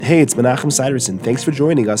Hey, it's Menachem Siderson. Thanks for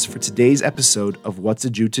joining us for today's episode of What's a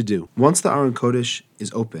Jew to Do. Once the Aron Kodesh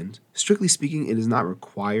is opened, strictly speaking, it is not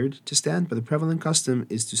required to stand, but the prevalent custom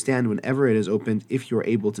is to stand whenever it is opened if you are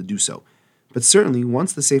able to do so. But certainly,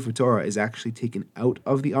 once the Sefer Torah is actually taken out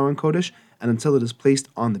of the Aron Kodesh and until it is placed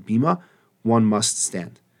on the bima, one must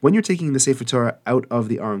stand. When you're taking the Sefer Torah out of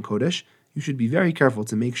the Aron Kodesh, you should be very careful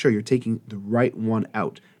to make sure you're taking the right one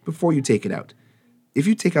out before you take it out. If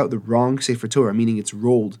you take out the wrong Sefer Torah, meaning it's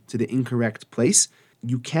rolled to the incorrect place,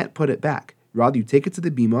 you can't put it back. Rather, you take it to the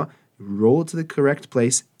bima, roll it to the correct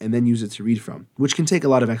place, and then use it to read from, which can take a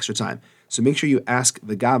lot of extra time. So make sure you ask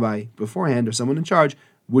the gabbai beforehand or someone in charge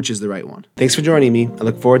which is the right one. Thanks for joining me. I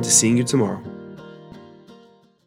look forward to seeing you tomorrow.